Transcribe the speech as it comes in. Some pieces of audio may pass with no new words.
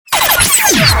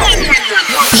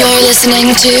You're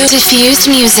listening to Diffused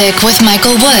Music with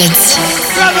Michael Woods.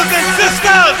 Brothers and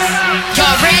sisters!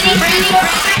 Y'all ready?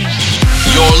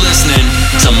 You're listening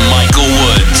to Michael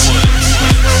Woods.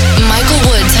 Michael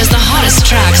Woods has the hottest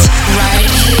tracks right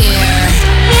here.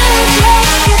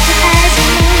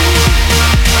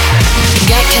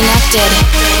 Get connected.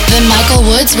 The Michael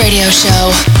Woods Radio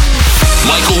Show.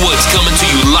 Michael Woods coming to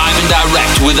you live and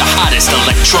direct with the hottest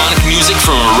electronic music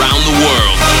from around the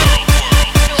world.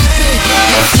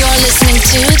 You're listening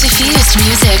to Diffused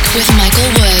Music with Michael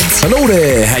Woods. Hello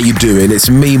there, how you doing? It's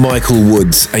me, Michael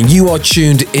Woods, and you are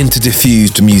tuned into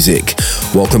Diffused Music.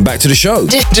 Welcome back to the show.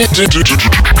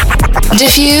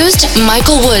 Diffused,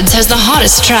 Michael Woods has the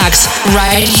hottest tracks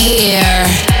right here.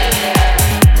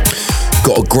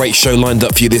 Got a great show lined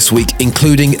up for you this week,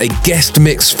 including a guest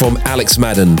mix from Alex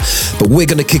Madden. But we're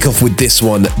going to kick off with this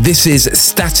one. This is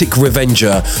Static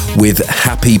Revenger with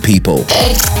Happy People.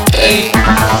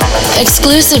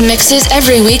 Exclusive mixes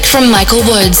every week from Michael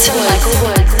Woods.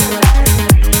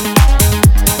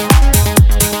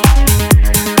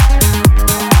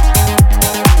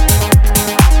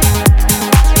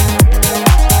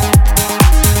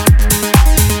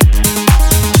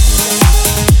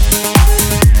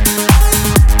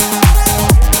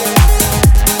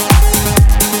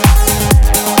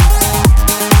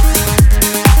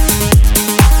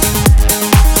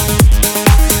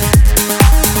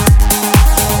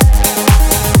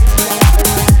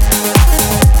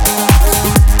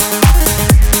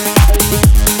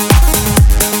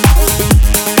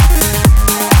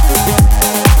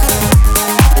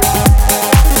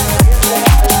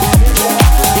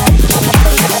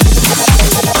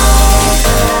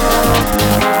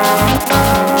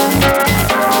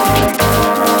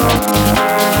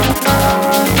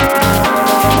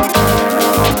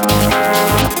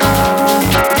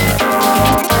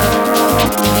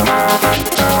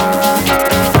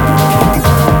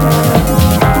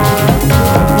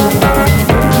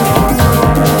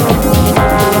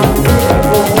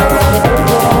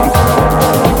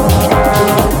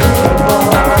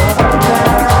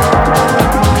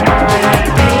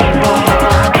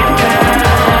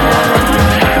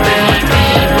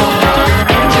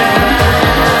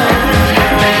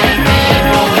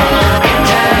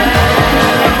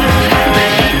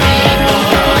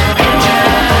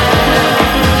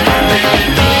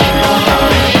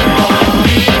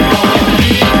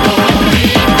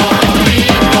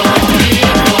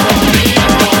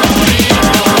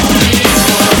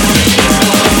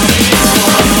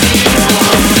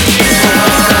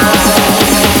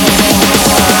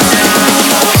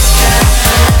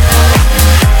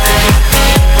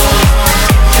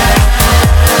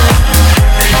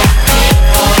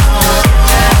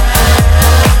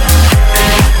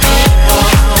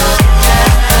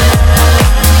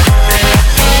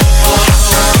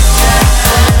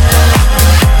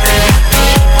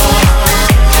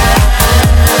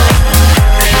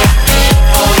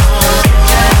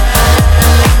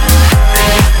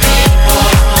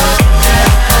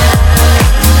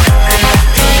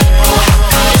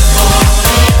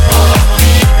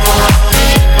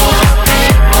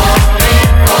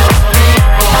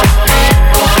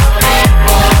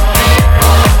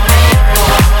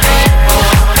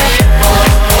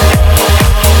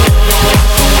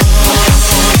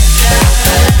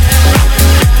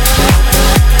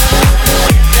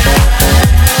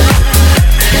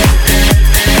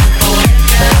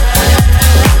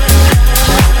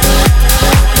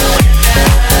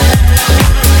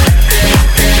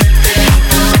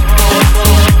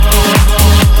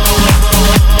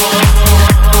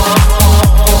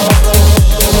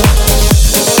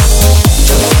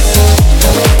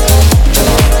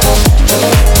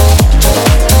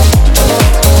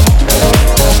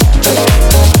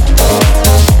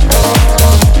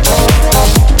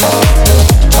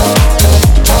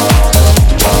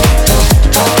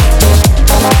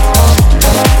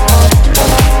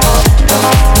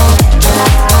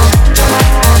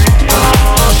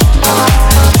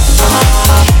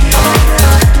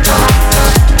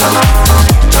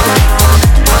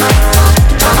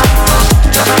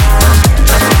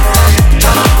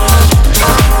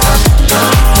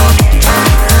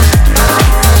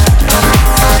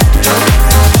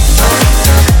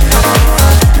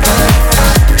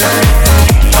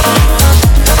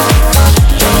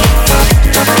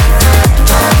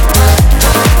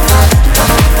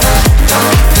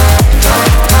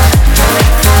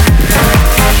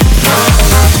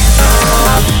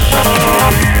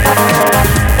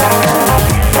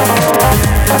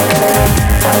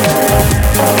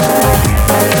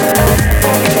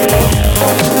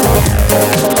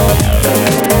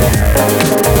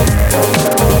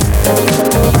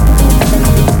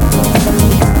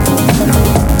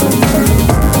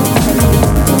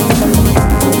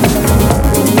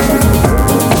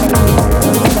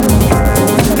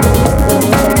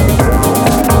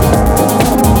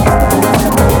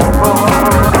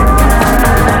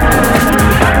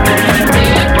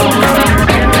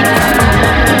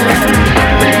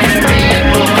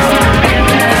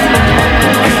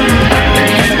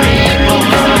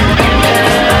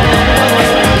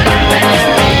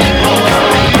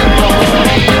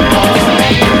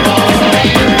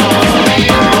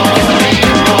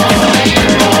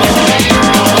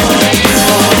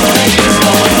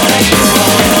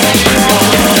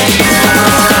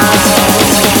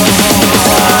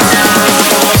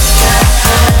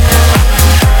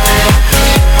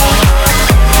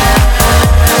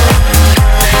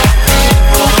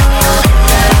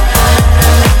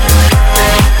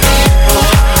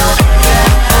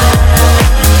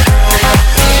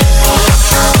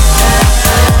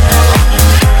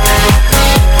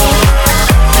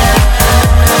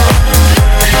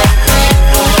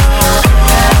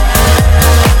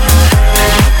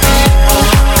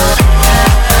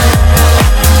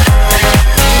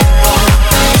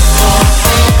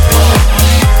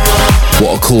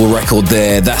 cool record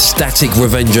there. That's Static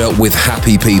Revenger with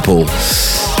Happy People.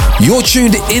 You're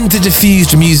tuned into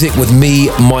Diffused Music with me,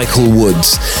 Michael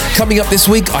Woods. Coming up this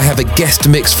week, I have a guest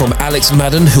mix from Alex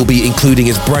Madden, who'll be including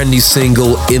his brand new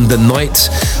single, In the Night.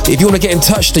 If you want to get in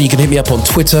touch, then you can hit me up on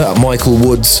Twitter at Michael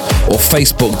Woods or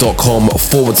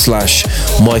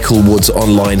Facebook.com/Michael Woods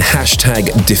online,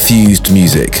 #Diffused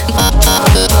Music.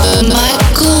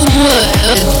 Michael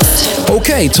Woods.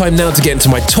 Okay, time now to get into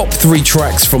my top 3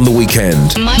 tracks from the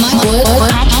weekend. Michael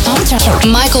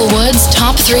Woods'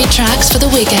 top 3 tracks for the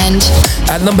weekend.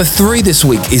 At number 3 this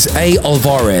week is A.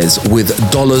 Alvarez with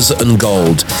Dollars and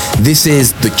Gold. This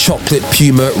is the Chocolate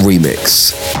Puma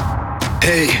remix.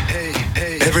 Hey,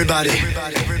 everybody,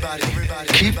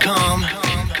 keep calm,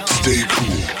 stay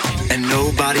cool, and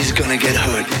nobody's gonna get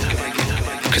hurt.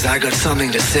 Cause I got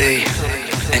something to say,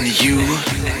 and you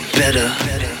better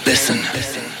listen.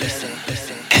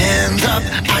 Hands up,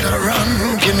 I gotta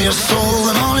run. Give me your soul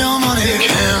and all your money.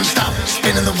 Can't stop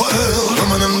spinning the world.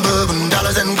 Woman and bourbon,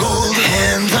 dollars and gold.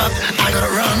 Hands up, I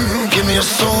gotta run. Give me your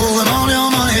soul and all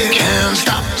your money. Can't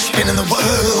stop spinning the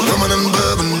world. Woman and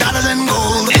bourbon, dollars and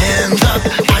gold. Hands up,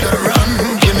 I gotta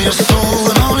run. Give me your soul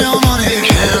and all your money.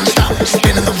 Can't stop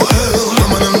spinning the world.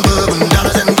 Woman and bourbon,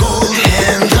 dollars and gold.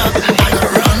 Hands up, I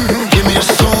gotta run. Give me your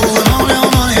soul and all your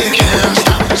money. Can't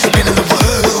stop spinning the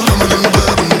world. Woman and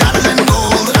bourbon, dollars and gold.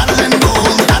 Dollars and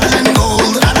gold, dollars and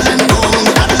gold, dollars and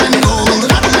gold, dollars and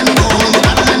gold, dollars and gold,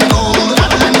 dollars and gold, dollars and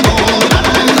gold,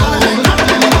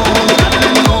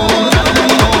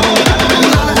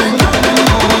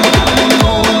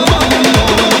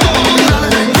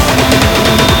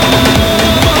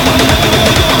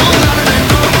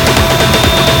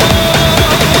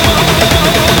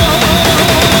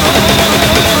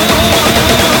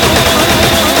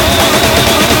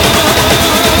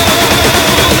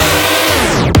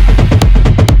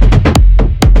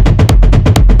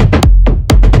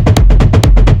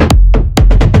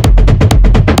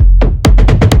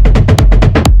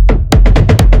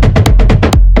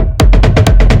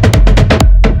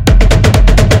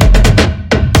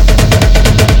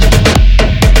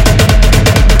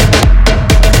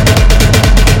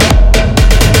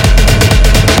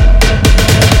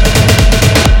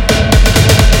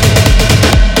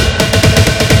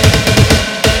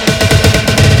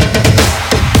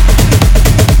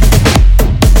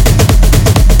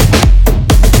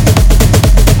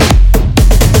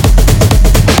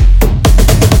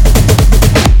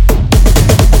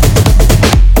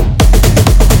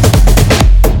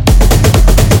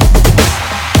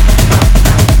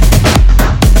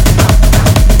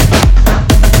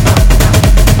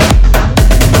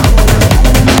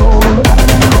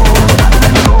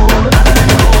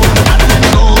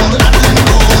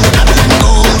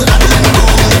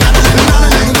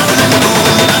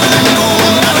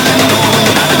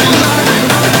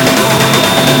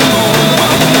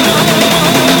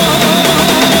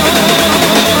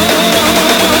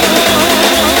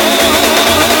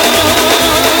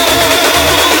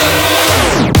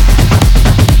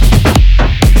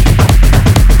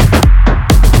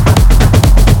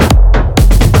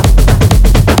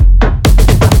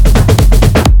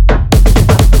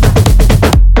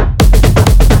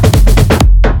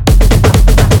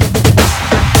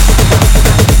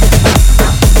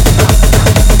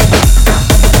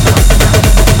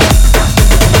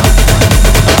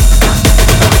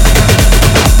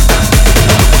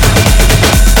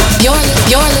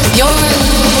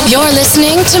 You're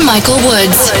listening to Michael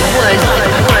Woods.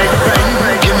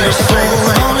 give me your soul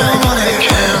and all your money.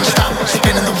 Can't stop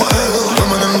spinning the world.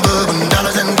 Woman and bourbon,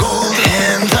 dollars and gold.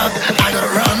 Hands up, I gotta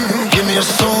run. Give me your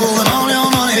soul and all your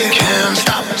money. Can't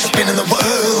stop spinning the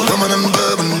world. Woman and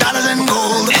bourbon, dollars and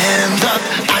gold. Hands up,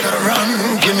 I gotta run.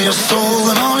 Give me your soul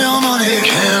and all your money.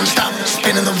 Can't stop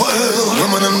spinning the world.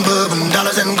 Woman and bourbon,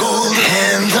 dollars and gold.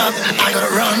 Hands up, I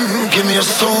gotta run. Give me your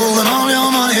soul and all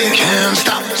your money. Can't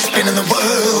stop spinning the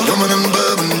world. Woman and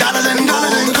bourbon, dollars and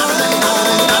gold. Dollars and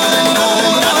gold,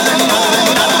 dollars and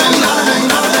gold, dollars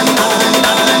and gold, dollars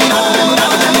and gold, dollars and gold,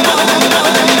 dollars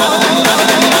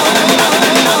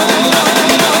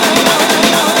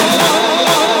and gold, dollars and gold,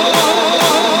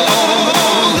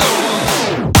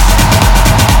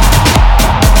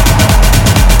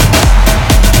 dollars and gold, dollars and gold, dollars and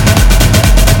gold,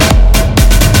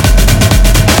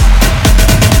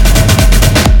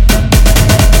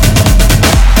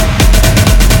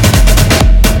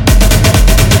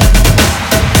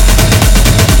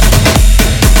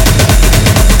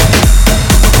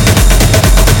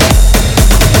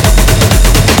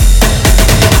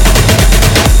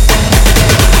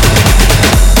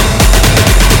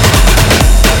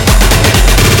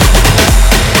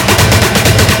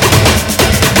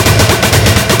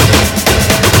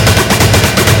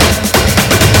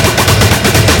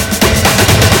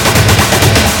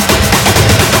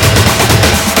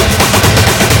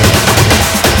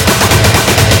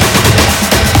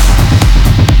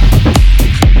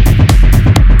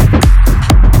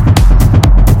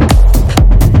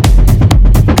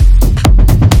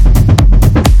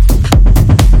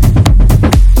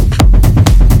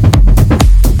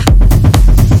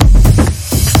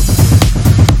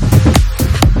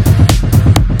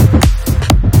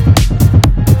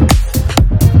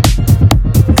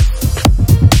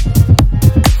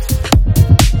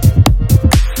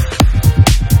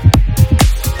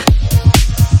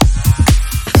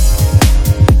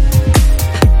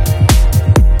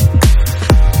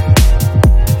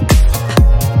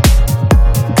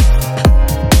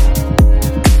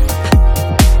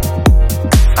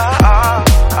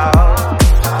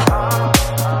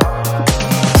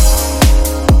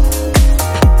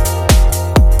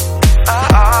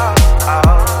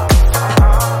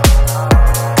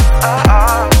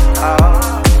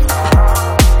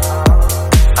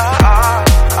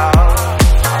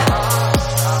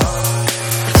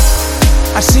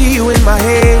 see you in my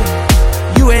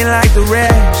head. You ain't like the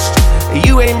rest.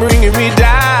 You ain't bringing me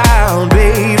down,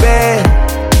 baby.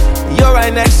 You're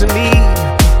right next to me.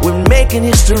 We're making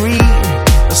history.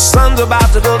 The sun's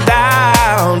about to go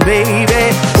down,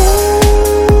 baby. Ooh,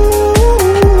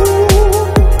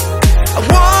 I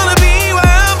wanna be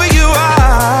wherever you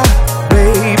are,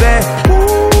 baby.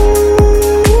 Ooh,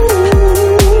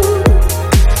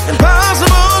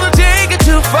 impossible to take it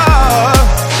too far.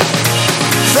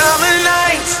 Summer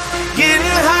nights,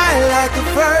 getting high like the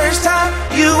first time.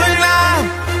 You and I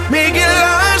make it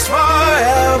last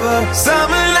forever.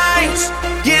 Summer nights,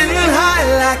 getting high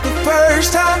like the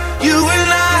first time. You and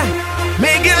I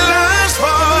make it last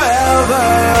forever.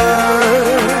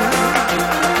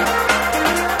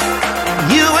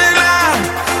 You and I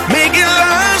make it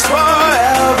last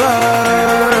forever.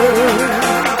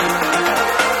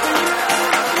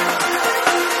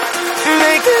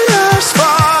 Make it last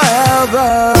forever.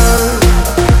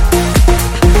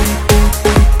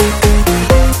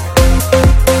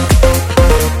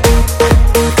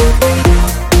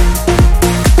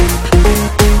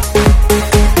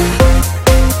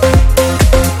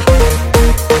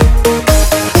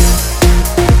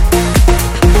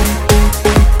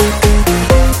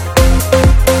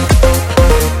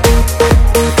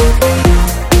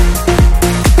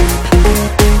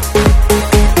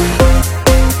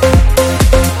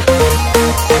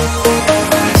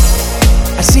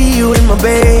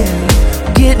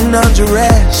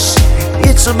 Undress.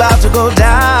 It's about to go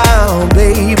down,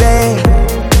 baby.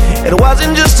 It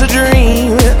wasn't just a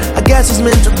dream, I guess it's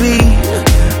meant to be.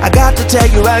 I got to tell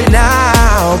you right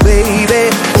now, baby.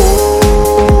 Ooh,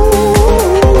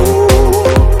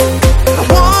 I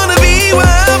wanna be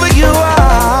wherever you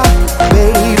are,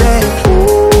 baby.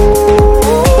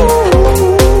 Ooh,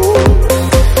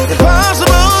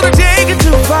 impossible to take it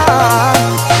too far.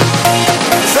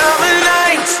 Summer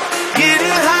nights,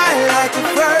 getting high like the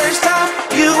first time.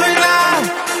 You and I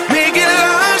make it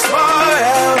last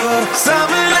forever.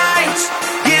 Summer nights,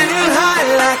 getting high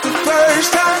like the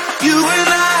first time. You and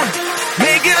I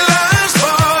make it last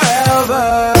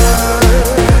forever.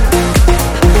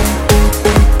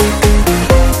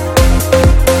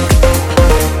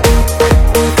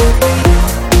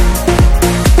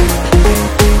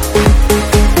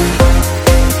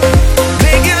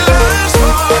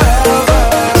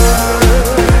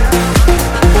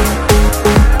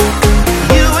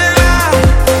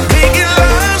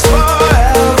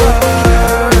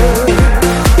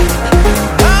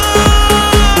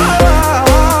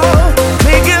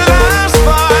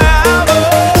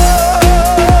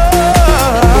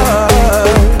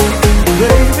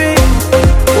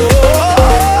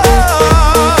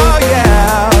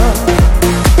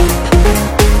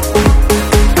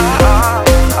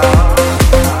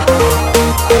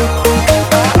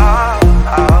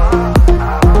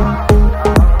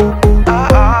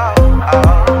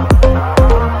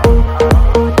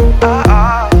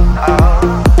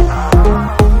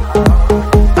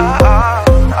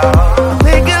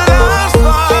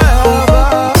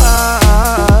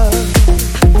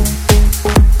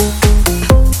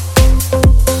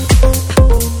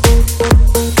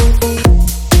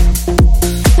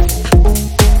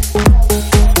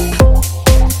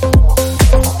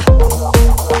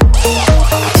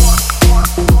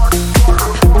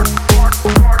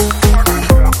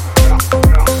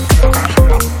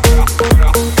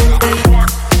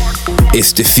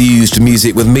 It's diffused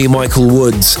music with me, Michael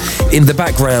Woods. In the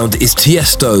background is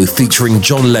Tiesto featuring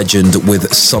John Legend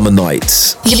with Summer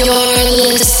Nights. You're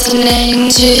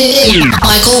listening to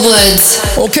Michael Woods.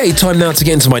 Okay, time now to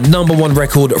get into my number one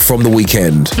record from the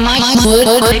weekend. Michael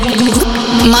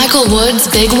Woods'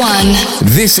 Big One.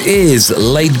 This is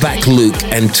Laid Back Luke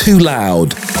and Too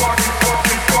Loud.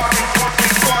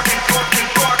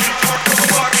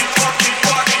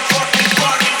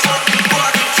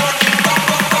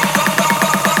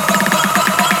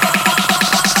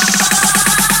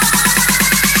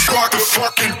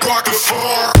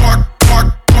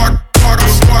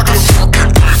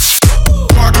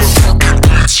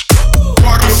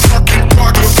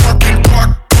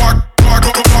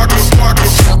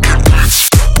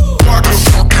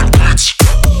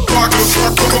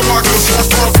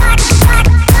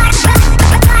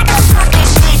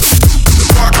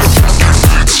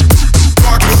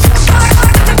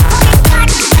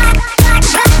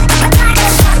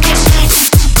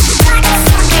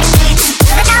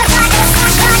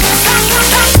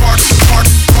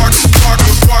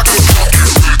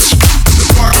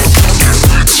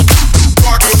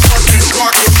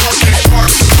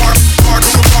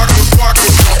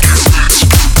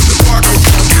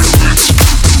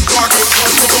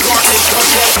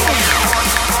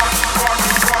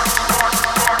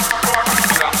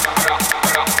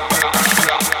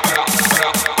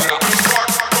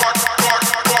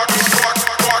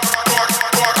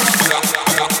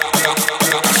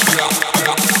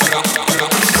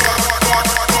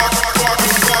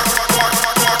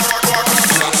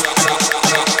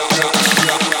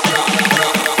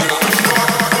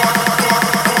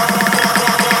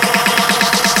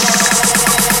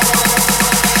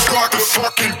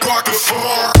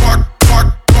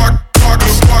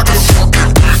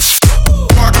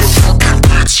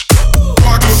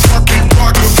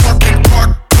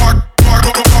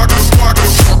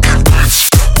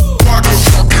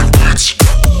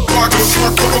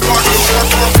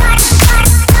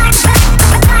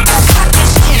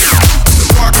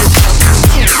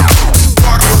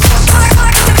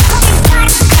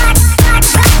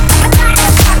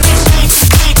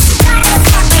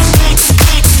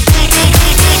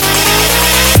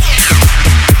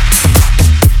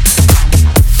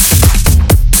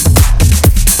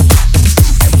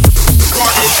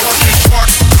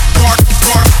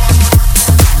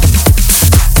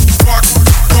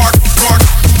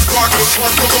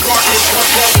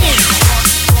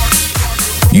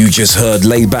 You just heard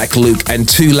Laid Back Luke and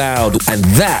Too Loud, and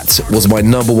that was my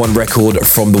number one record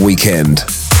from the weekend.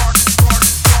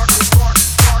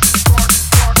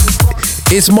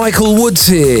 It's Michael Woods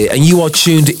here, and you are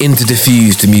tuned into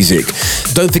Diffused Music.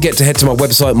 Don't forget to head to my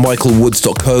website,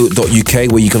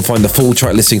 michaelwoods.co.uk, where you can find the full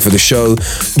track listing for the show.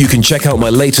 You can check out my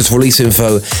latest release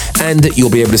info, and you'll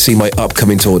be able to see my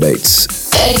upcoming tour dates.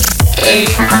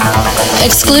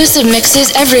 Exclusive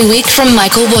mixes every week from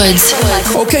Michael Woods.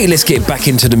 Okay, let's get back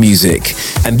into the music.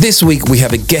 And this week we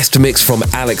have a guest mix from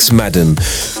Alex Madden,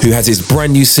 who has his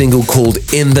brand new single called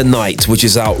In the Night, which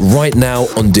is out right now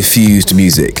on Diffused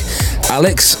Music.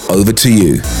 Alex, over to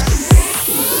you.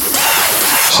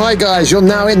 Hi guys, you're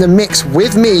now in the mix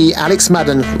with me, Alex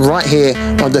Madden, right here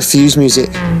on Diffused Music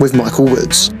with Michael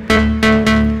Woods.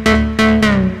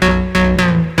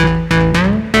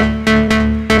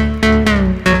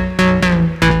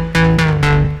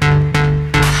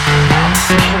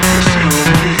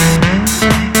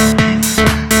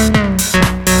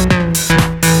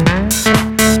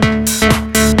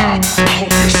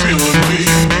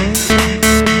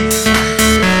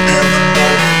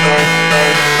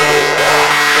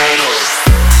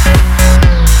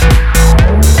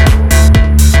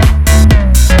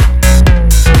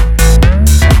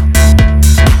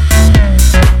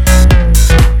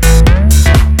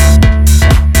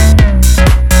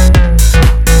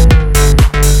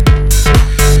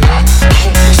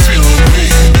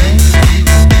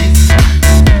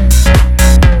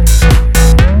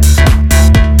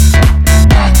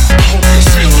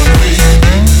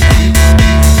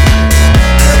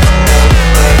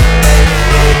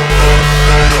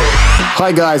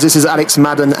 Hi guys, this is Alex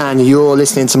Madden and you're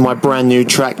listening to my brand new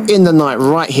track In the Night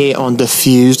right here on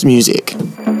Diffused Music.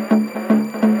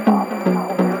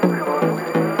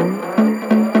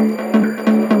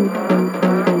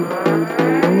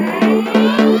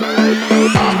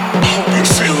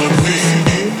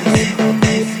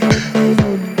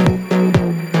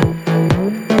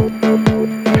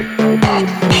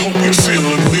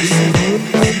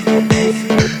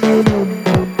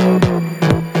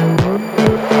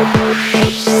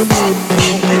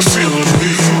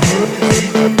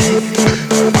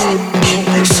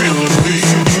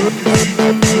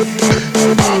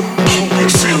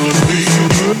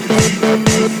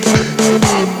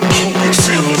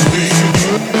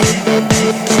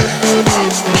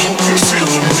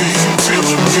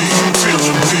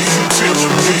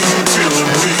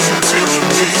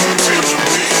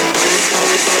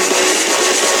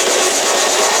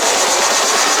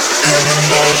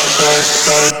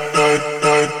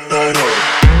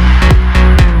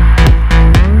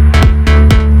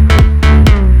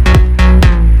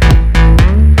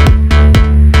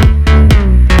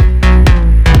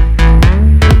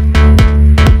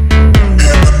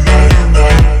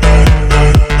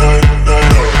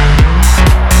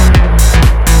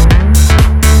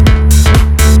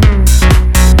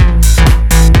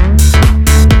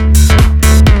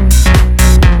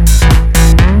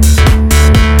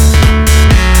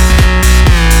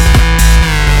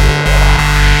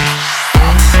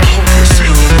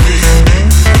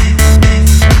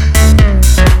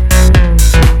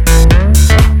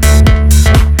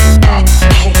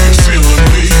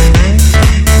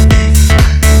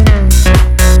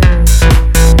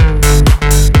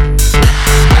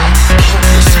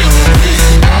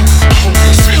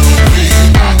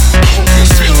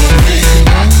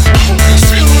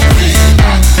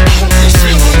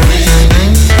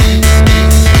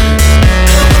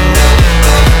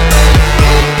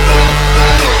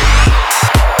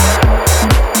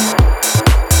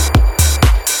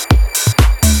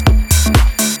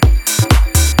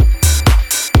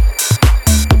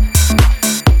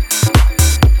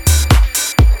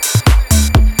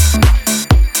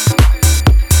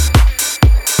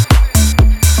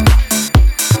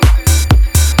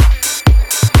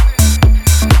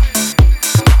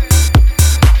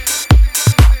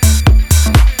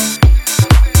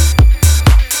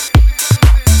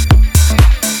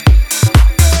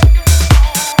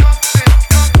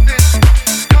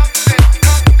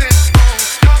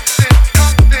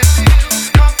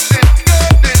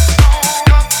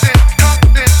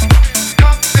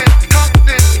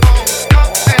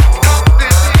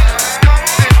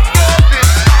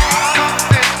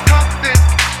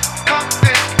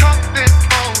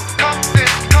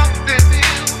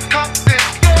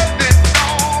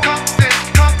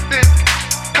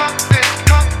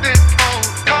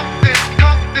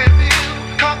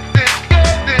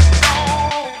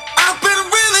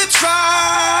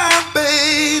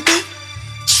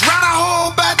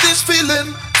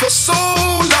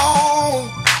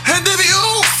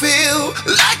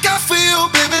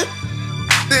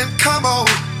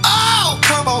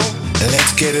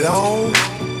 get it on.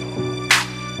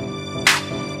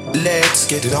 Let's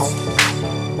get it on.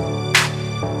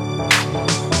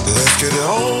 Let's get it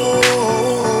on.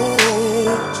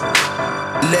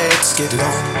 Let's get it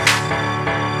on.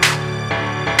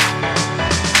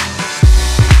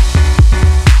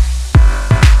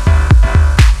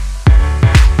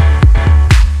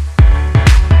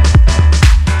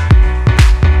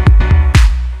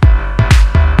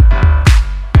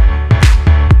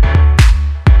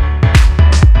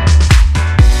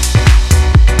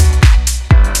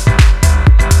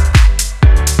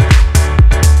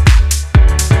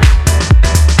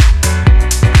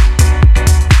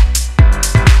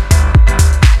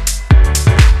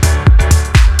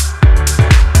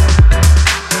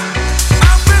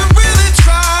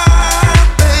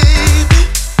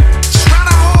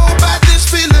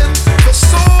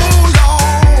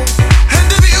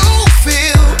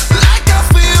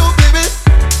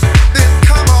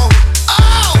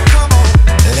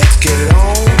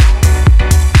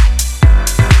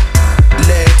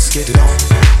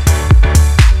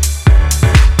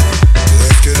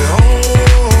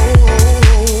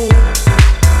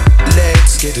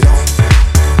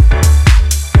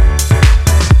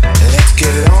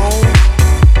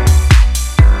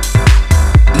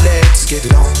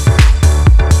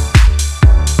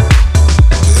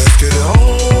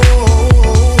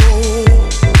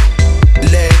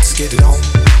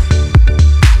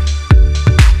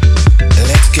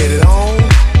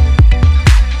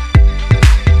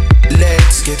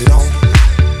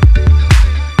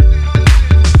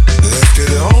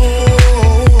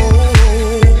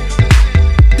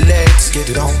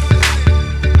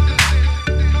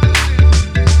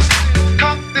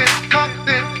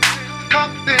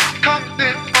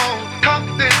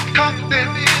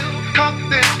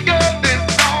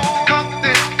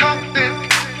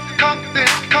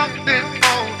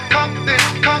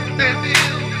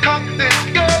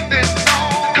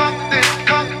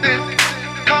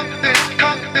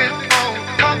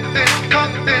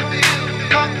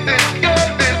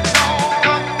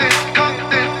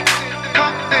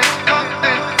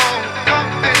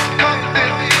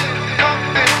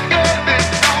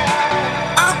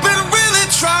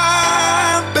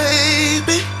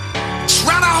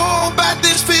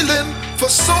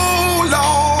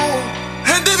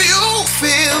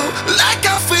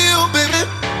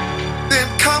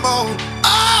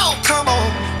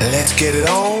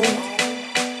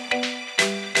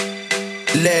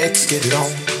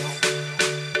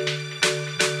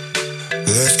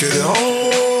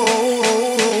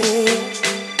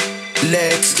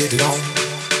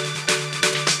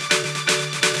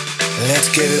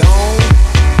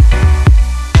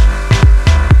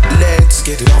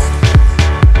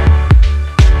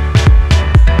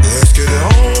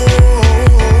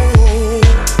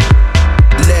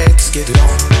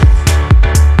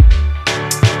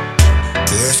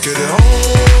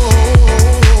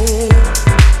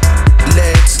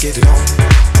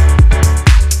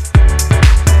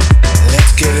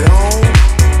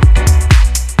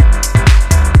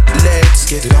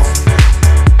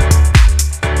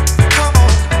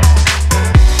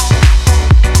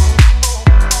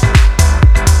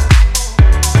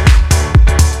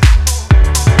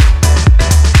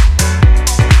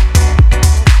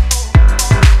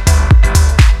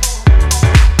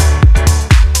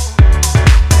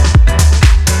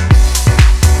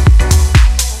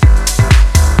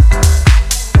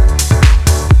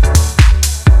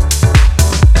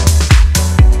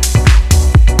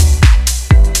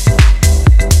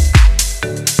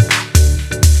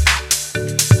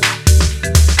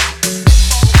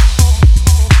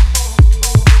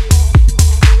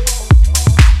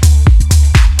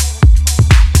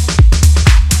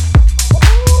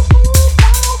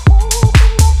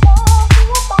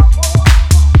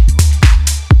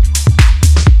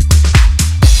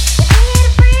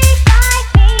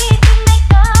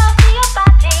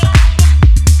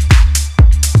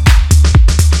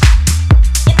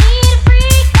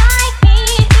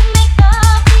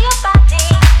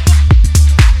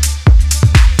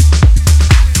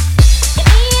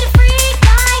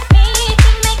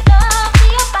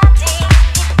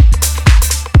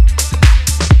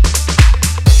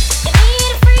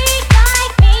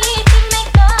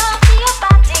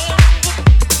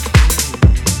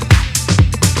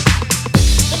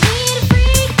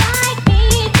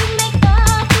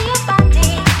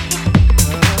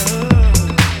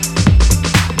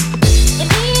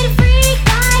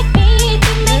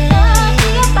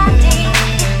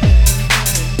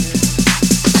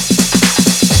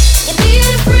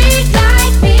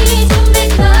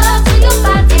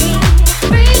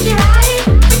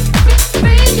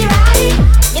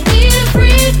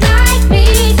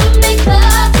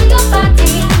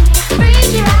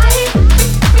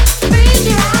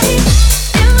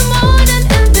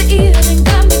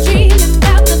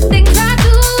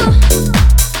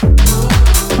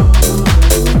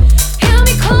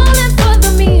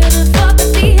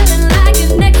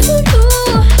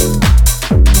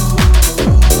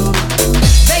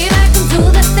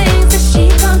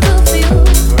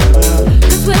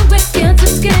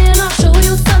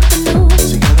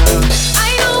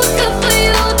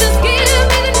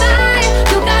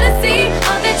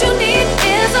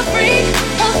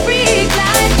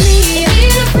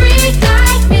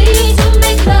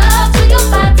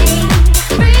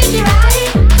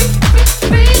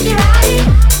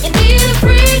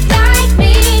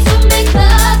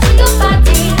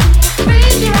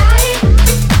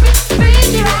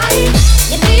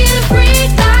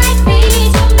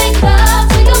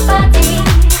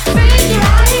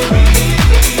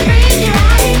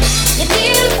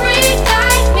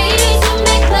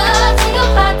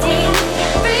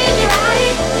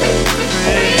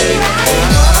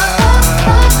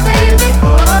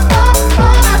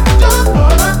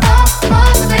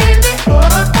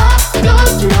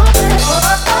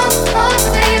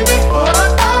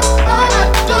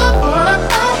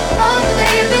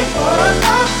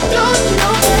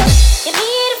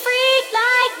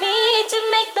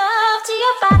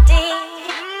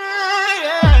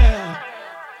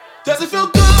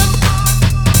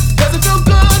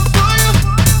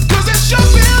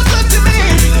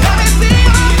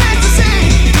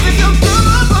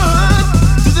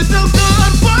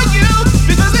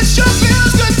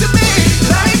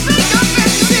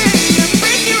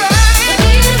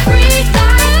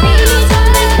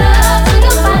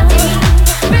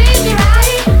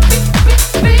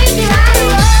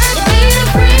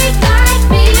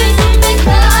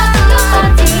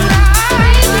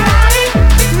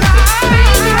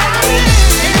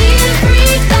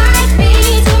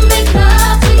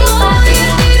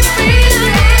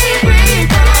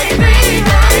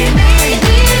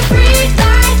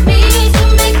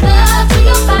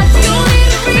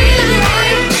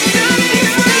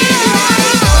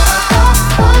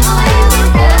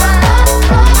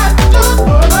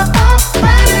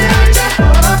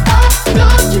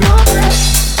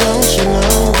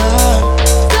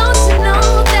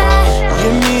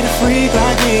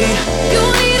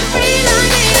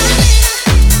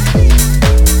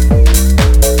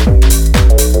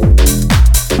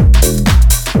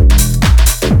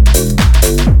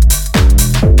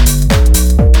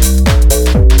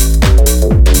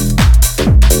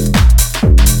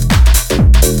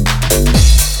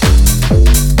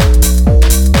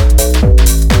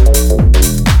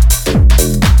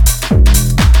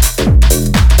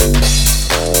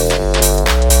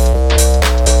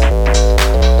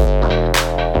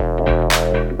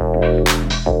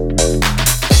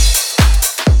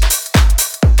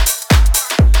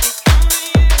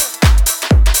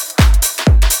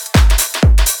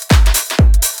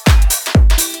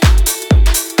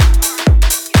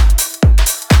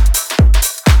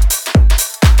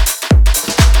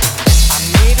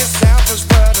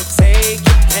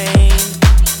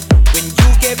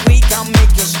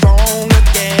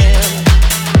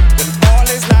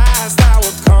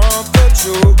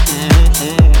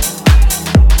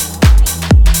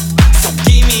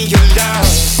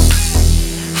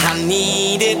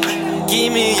 need it.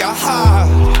 Give me your heart.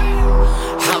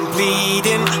 I'm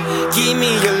bleeding. Give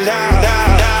me your love.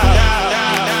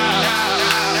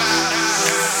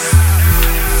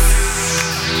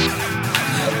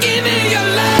 Give me your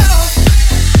love.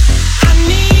 I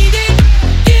need it.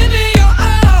 Give me your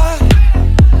heart.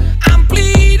 I'm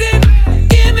bleeding.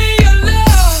 Give me your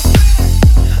love.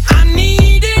 I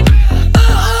need it.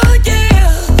 Oh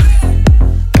yeah.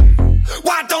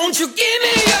 Why don't you give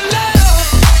me your love?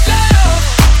 Love.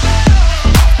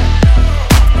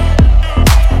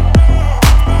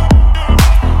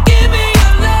 Give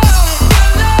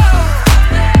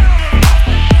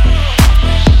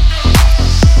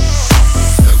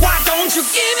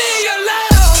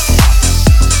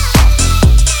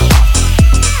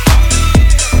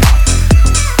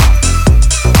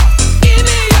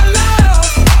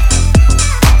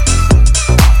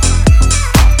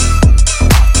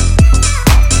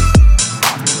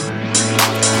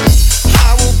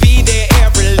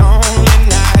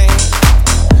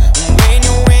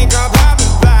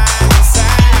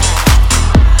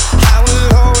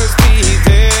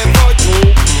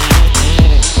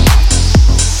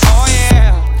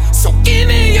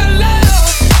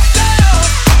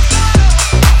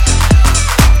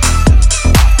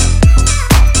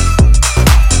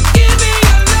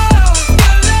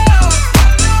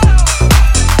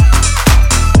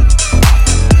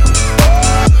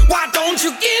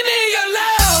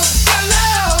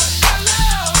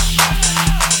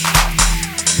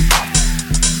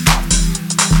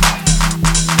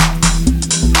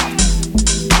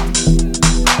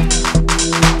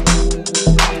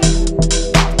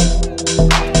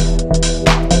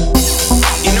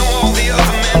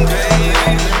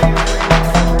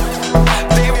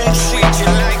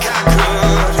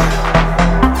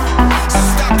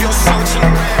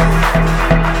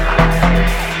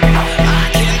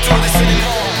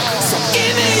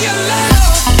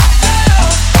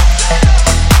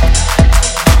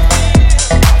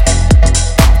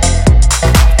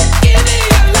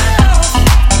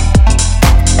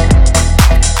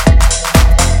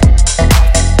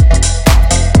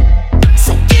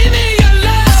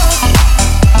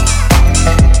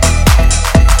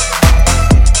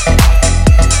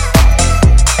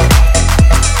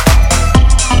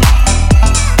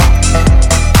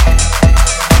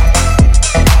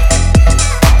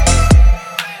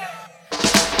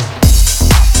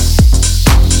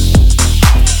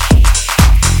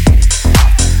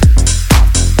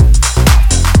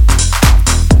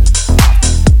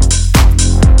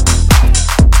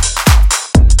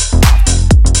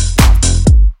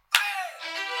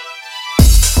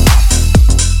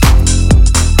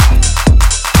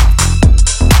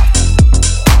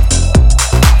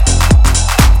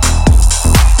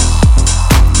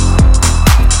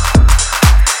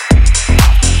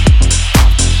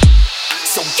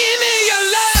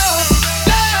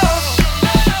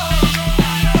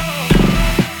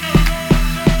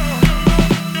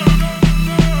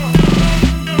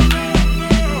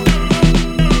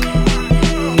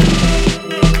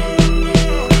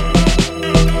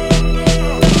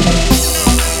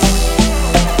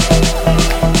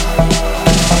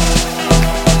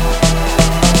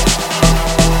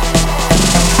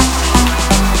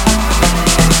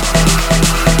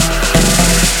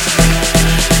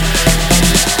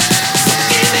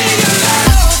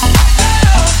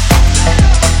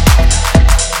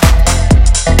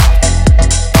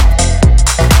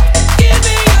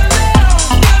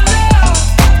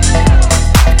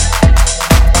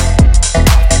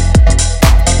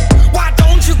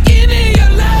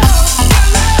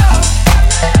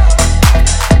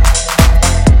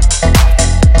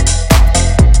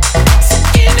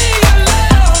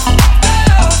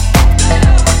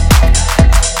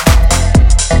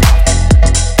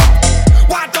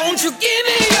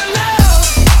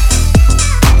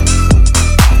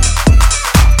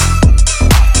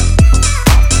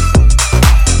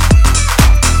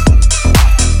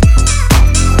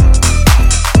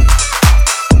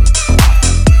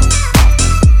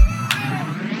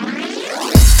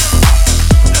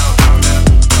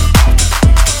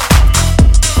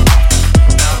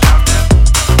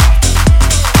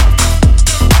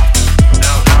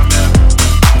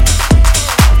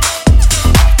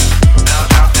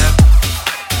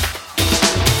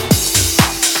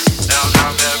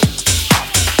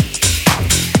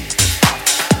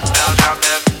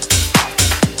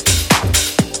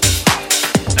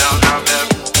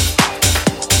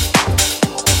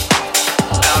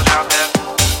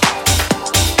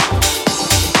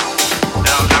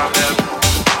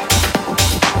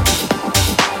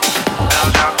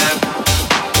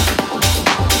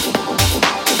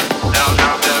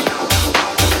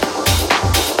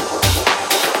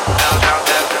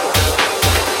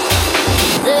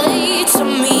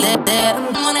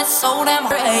so damn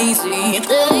crazy.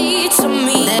 To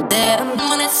me,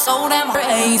 when it's so damn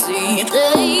crazy.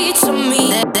 To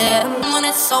me, when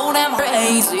it's so damn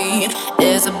crazy.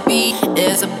 Is a beat,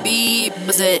 is a beat,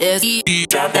 is a beat.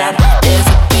 Drop that. Is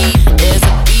a beat, is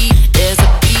a beat, is a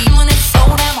beat. When it's so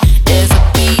damn, is a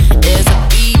beat, is a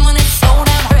beat. When it's so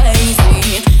damn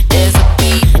crazy. Is a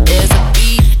beat, is a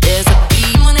beat, is a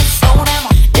beat. When it's so damn,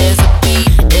 is a beat,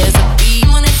 is a beat.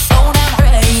 When it's so damn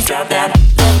crazy. Drop that.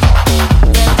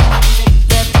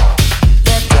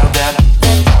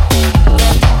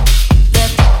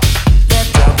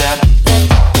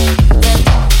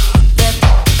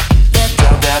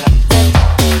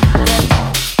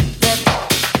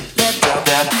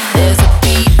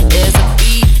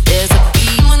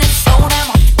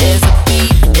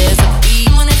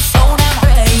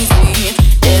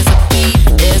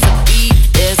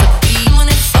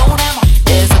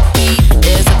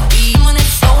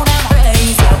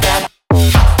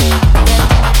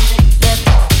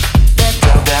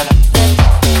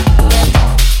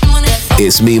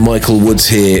 It's me, Michael Woods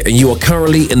here, and you are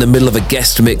currently in the middle of a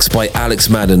guest mix by Alex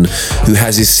Madden, who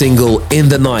has his single In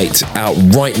the Night out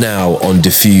right now on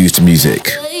Diffused Music.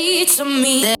 To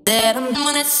me,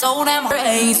 when it's so damn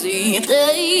crazy.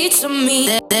 To me,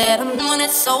 when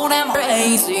it's so damn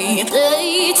crazy.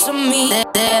 To me,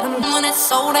 when it's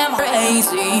so damn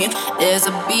crazy. Is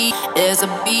a beat, is a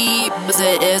beat,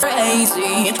 is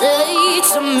crazy.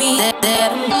 To me,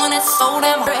 when it's so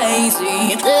damn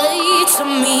crazy. To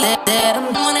me,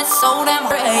 when it's so damn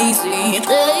crazy.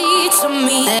 To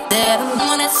me,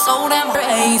 when it's so damn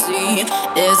crazy.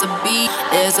 Is a beat,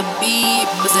 is a beat,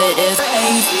 is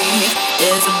crazy.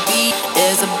 Is a beat,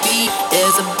 is a beat,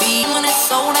 is a beat. When it's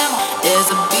so damn, is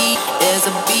a beat, is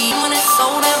a beat. When it's so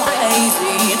damn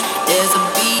crazy. Is a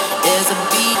beat, is a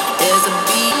beat, is a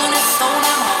beat. When it's so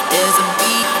damn, is a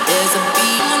beat, is a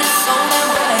beat. When it's so damn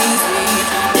crazy.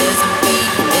 Is a beat,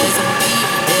 is a beat,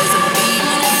 is a beat.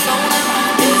 When it's so damn,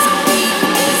 is a beat,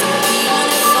 is a beat. When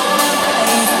it's so damn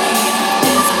crazy.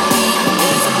 Is a beat,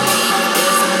 is a beat,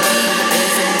 is a beat, is a beat,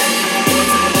 is a beat,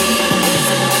 is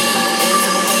a beat, is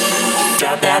a beat.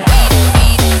 Drop that beat.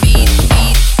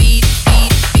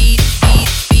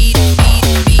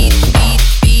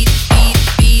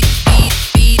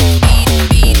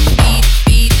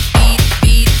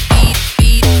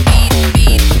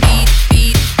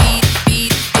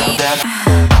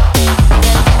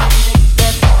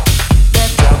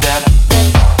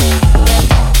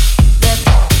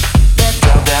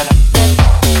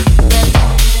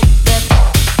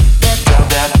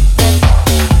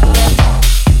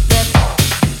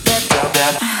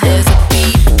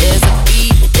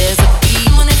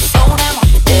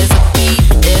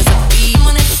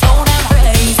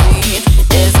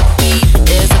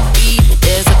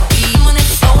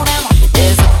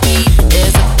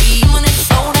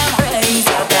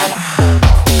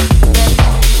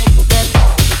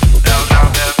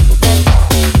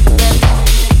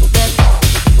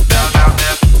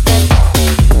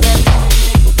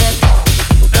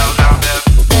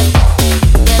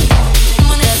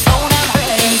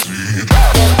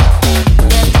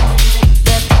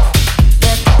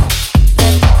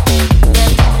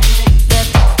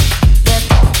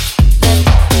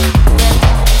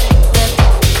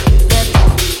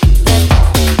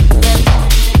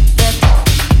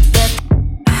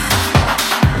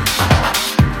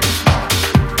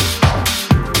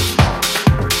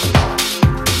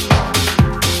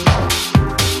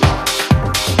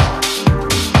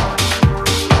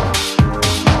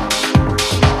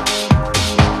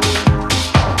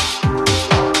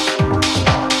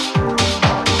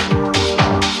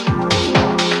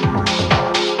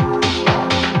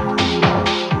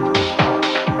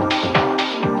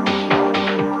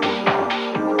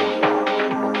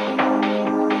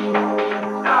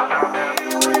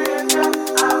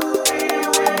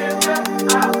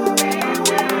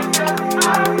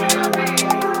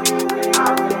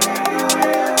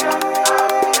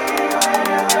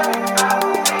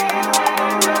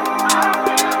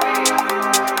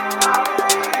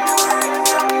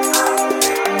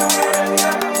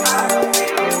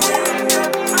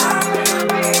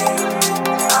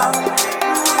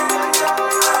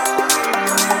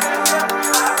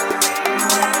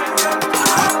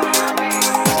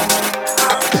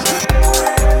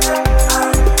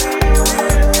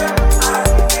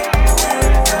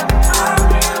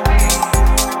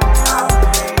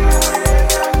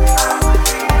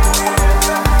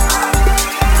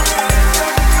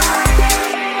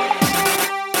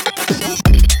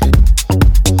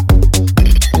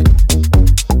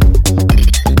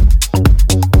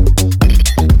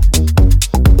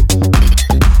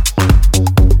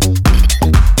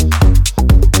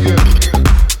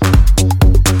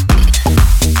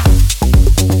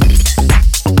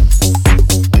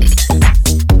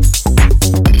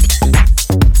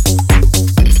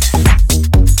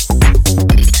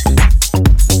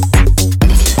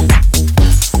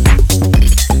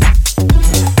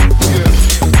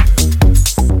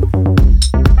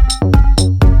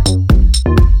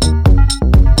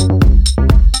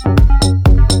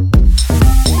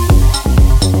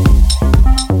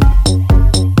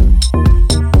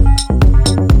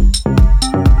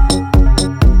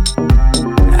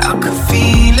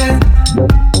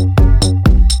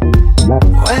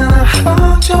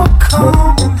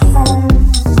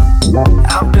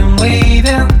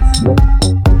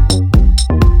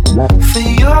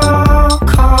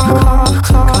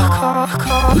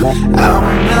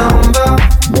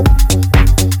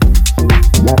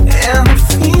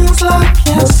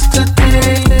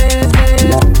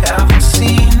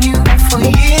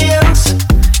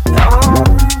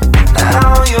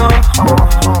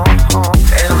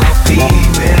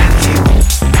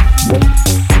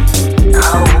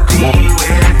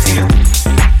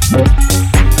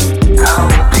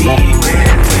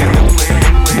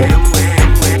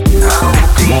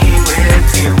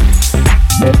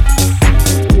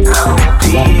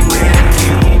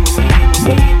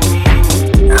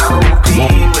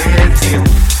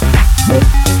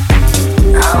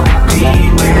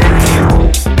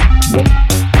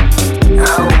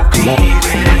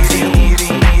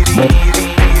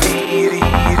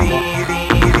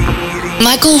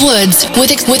 Michael Woods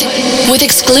with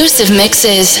exclusive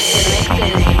mixes.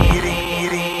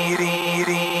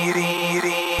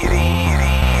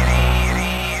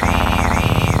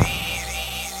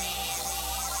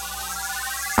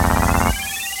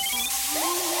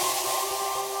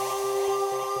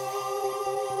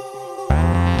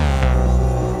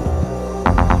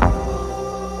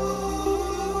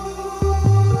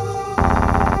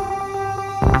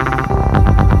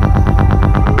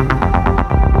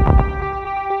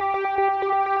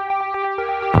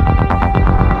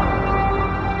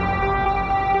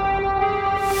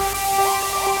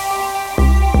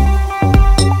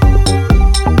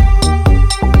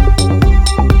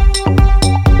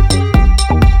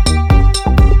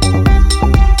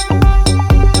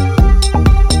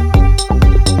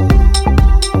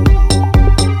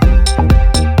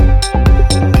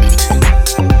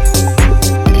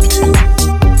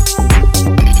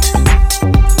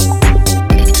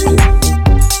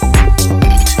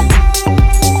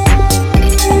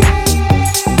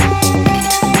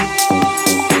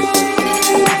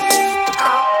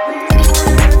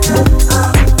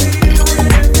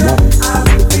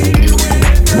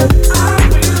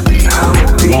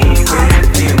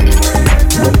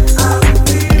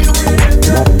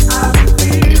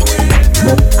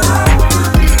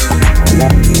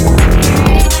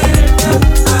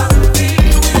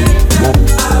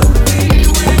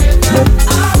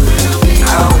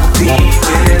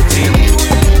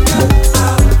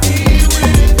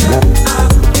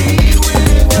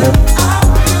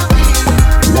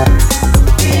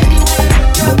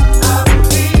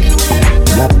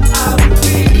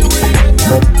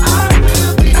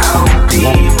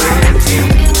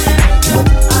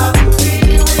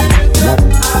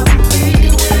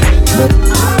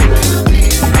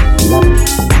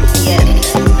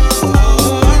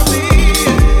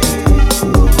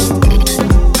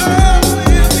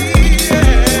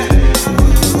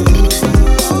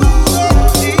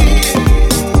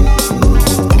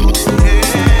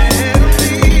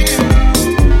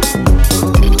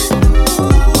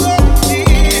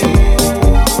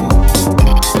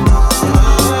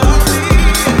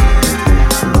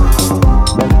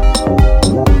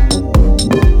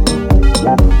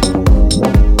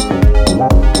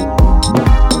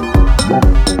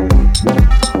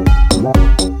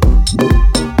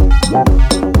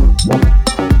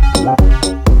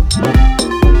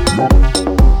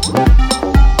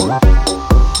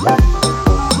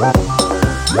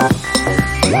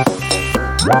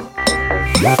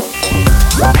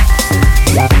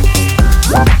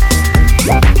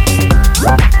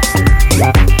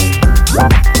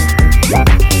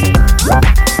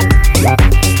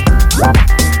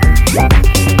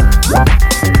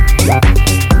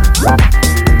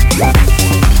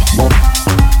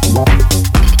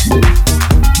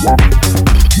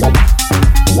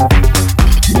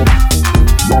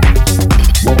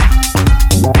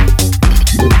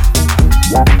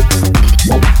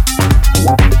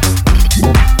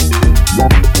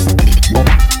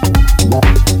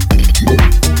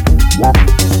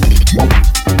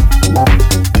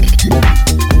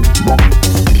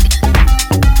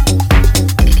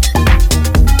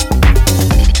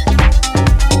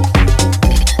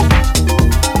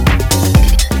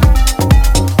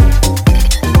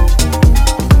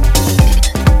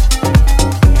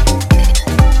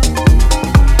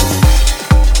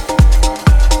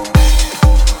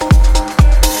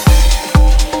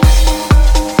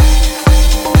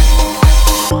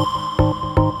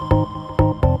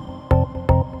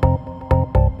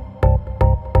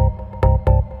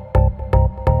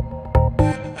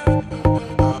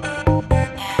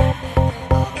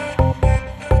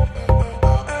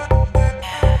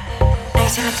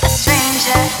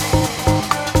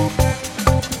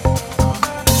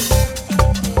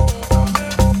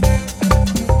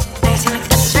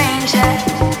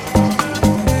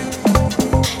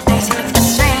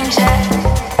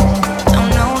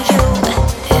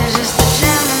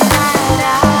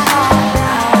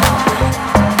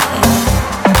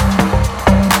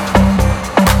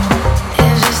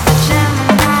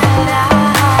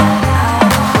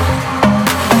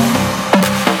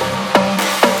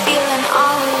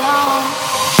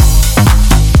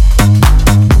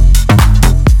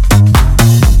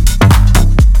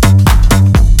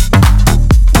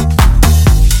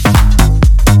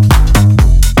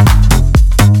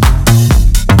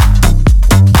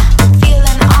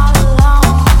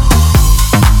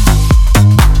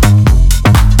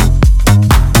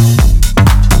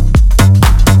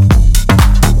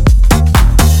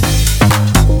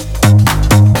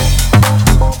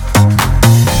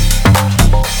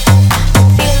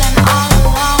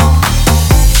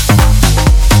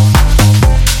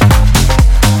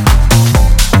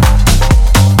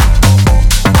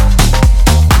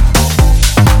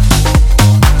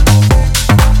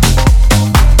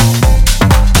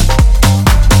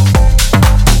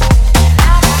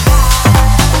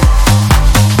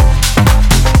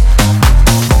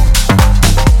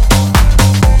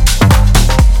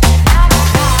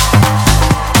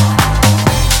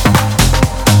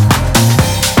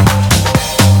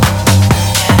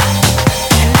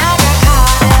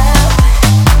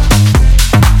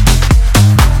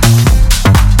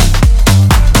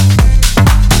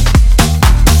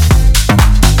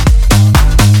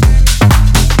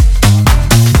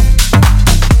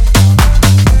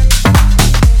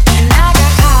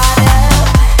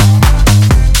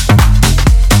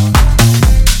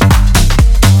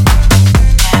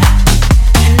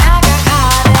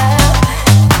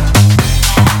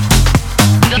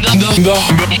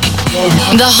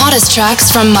 The hottest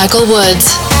tracks from Michael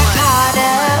Woods.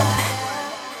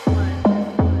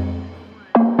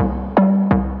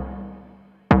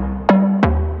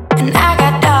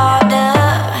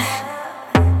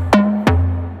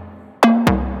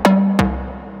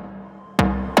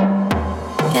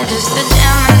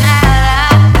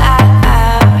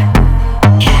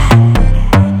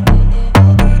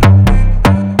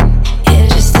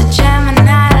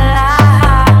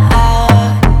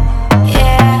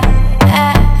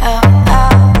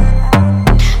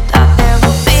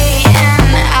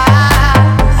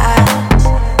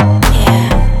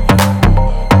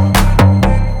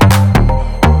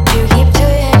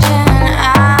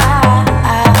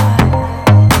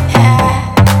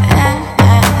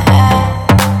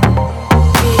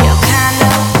 Be okay.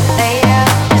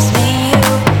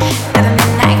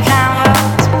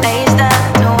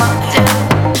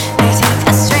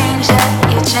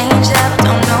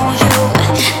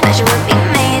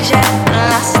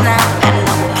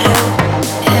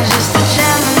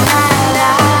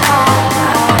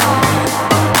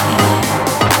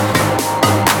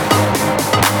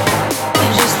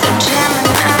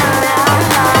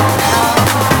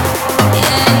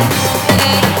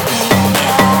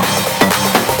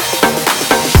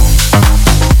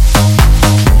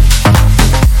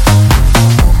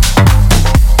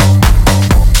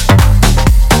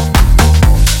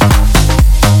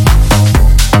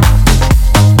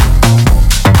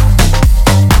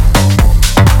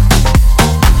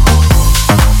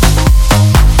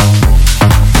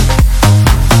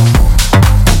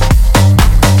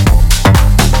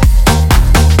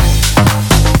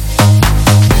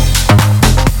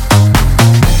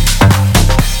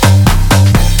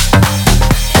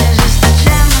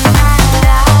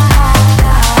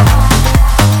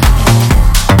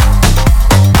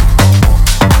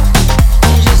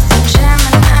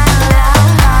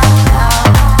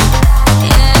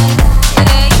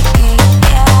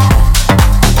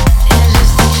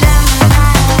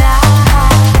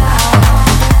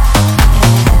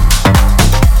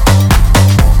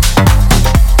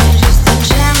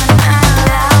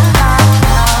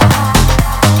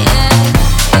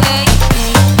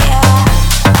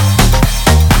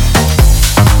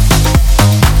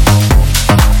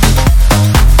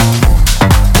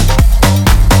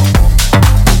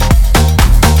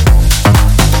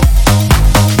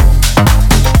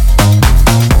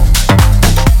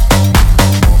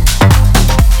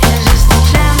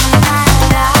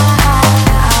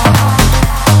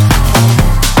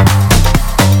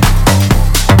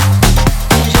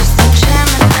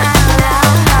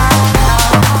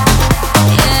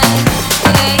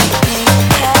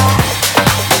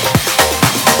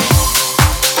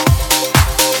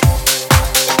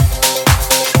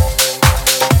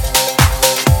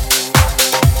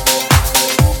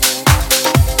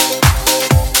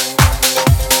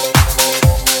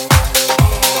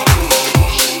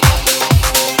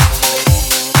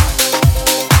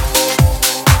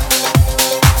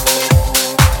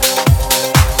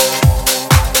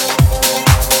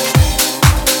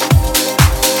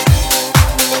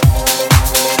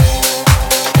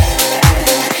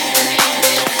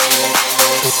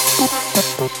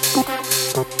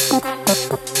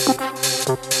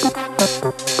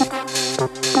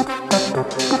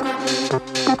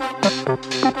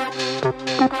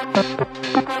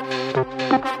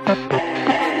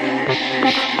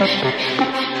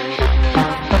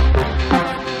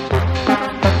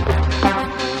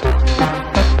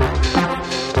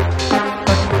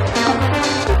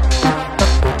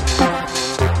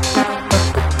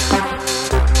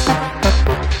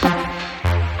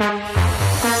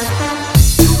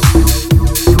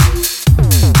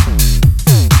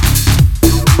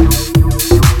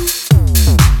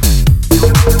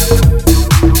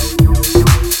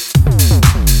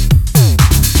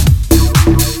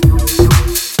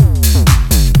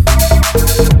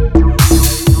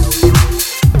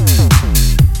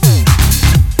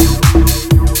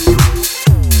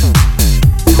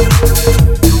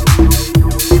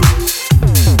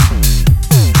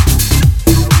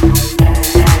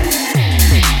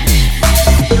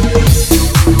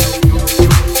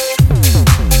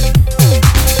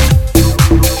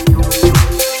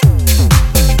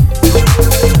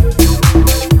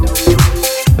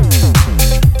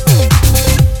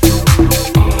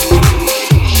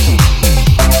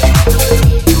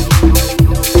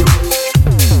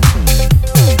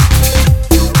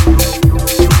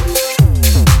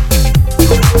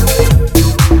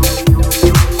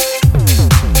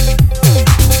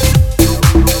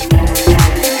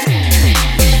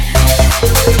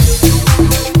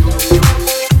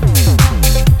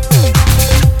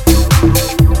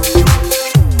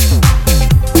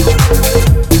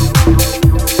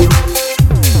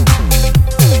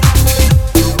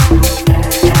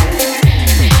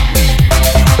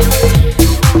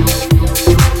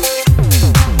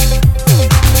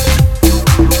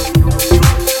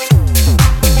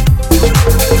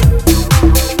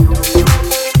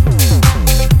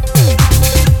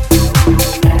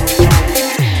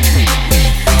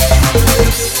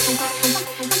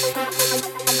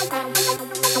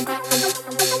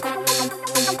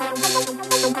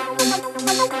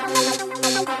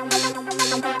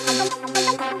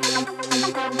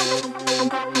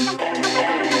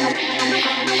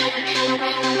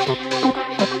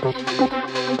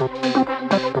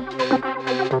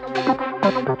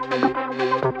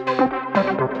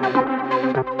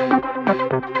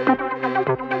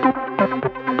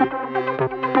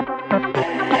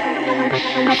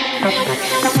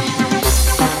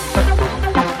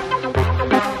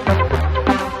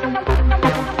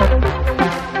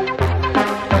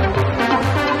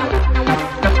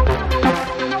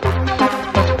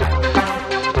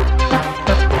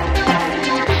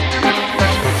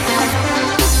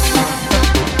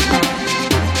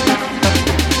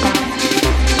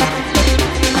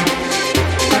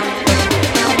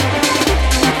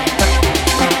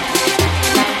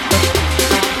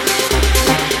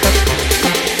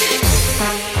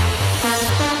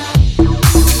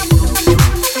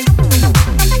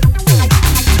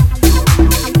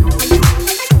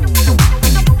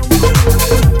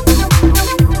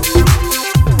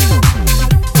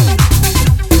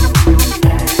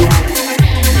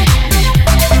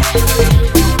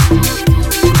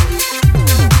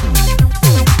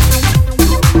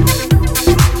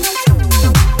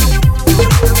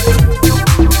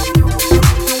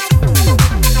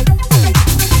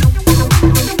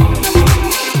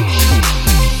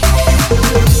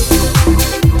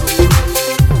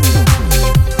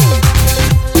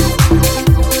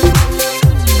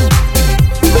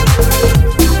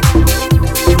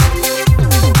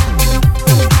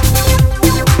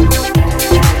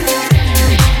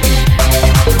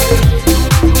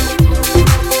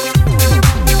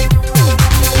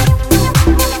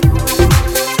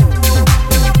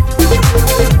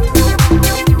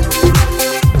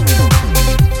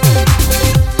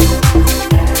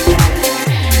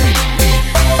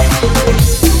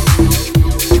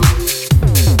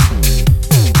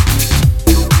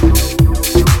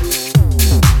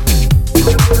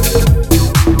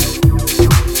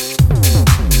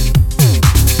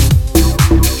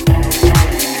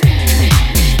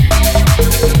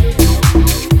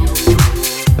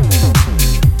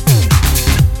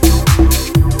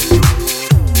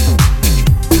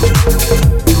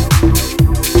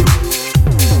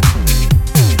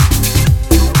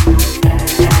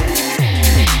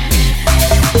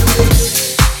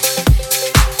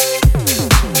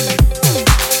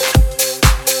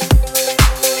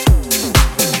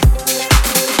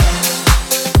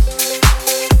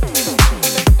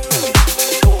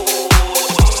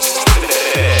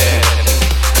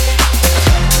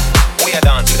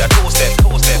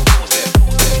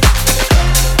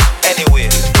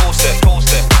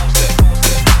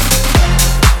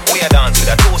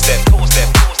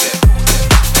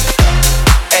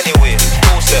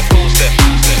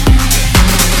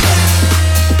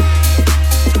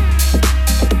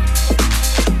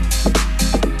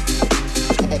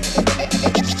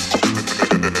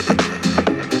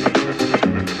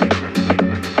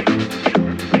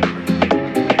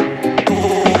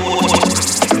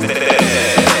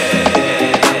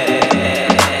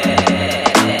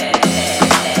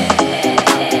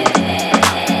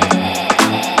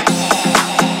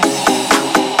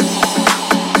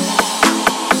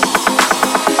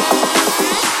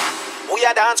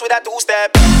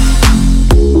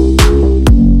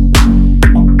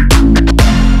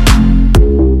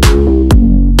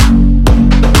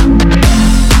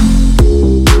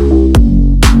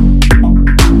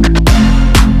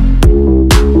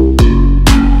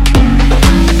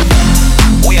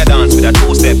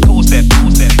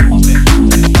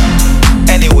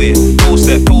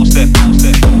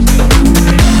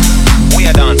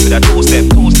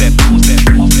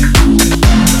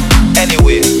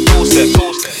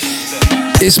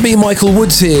 It's me, Michael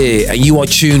Woods here, and you are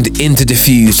tuned into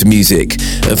Diffused Music.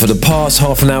 And for the past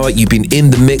half an hour, you've been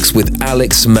in the mix with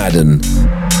Alex Madden.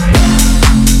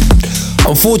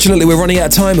 Unfortunately, we're running out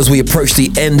of time as we approach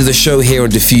the end of the show here on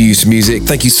Diffused Music.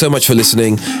 Thank you so much for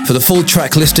listening. For the full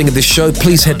track listing of this show,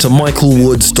 please head to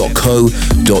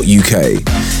michaelwoods.co.uk.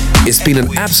 It's been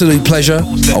an absolute pleasure.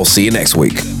 I'll see you next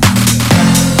week.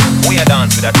 We are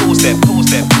dance with a two-step.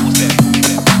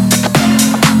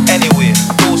 Anyway,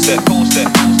 two-step.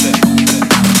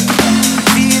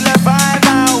 Feel the vibe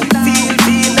now, feel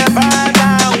the vibe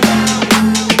now.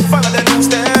 Follow the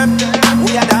two-step.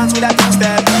 We are dance with a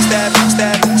two-step.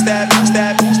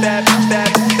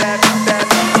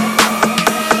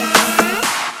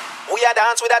 We are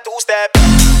dance with a two-step. Two-step.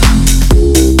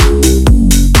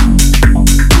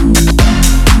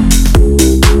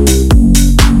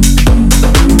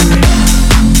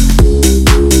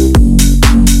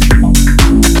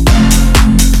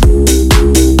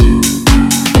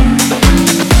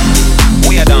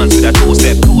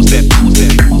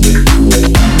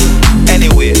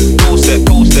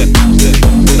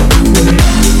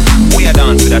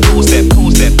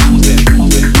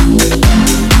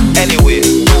 Anyway,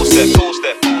 two-step.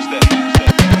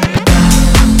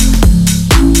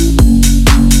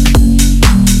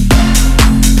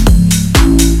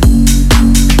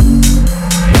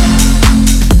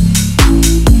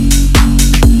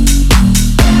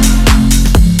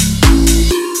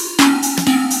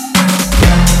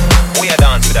 We are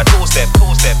dance with a two-step. Anyway,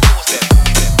 two-step.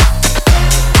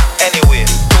 Anyway,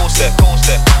 two-step.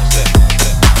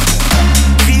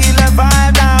 Feel the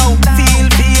vibe now, feel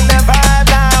the vibe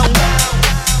now.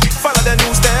 Follow the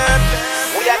new step.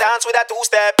 We are dance with a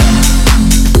two-step.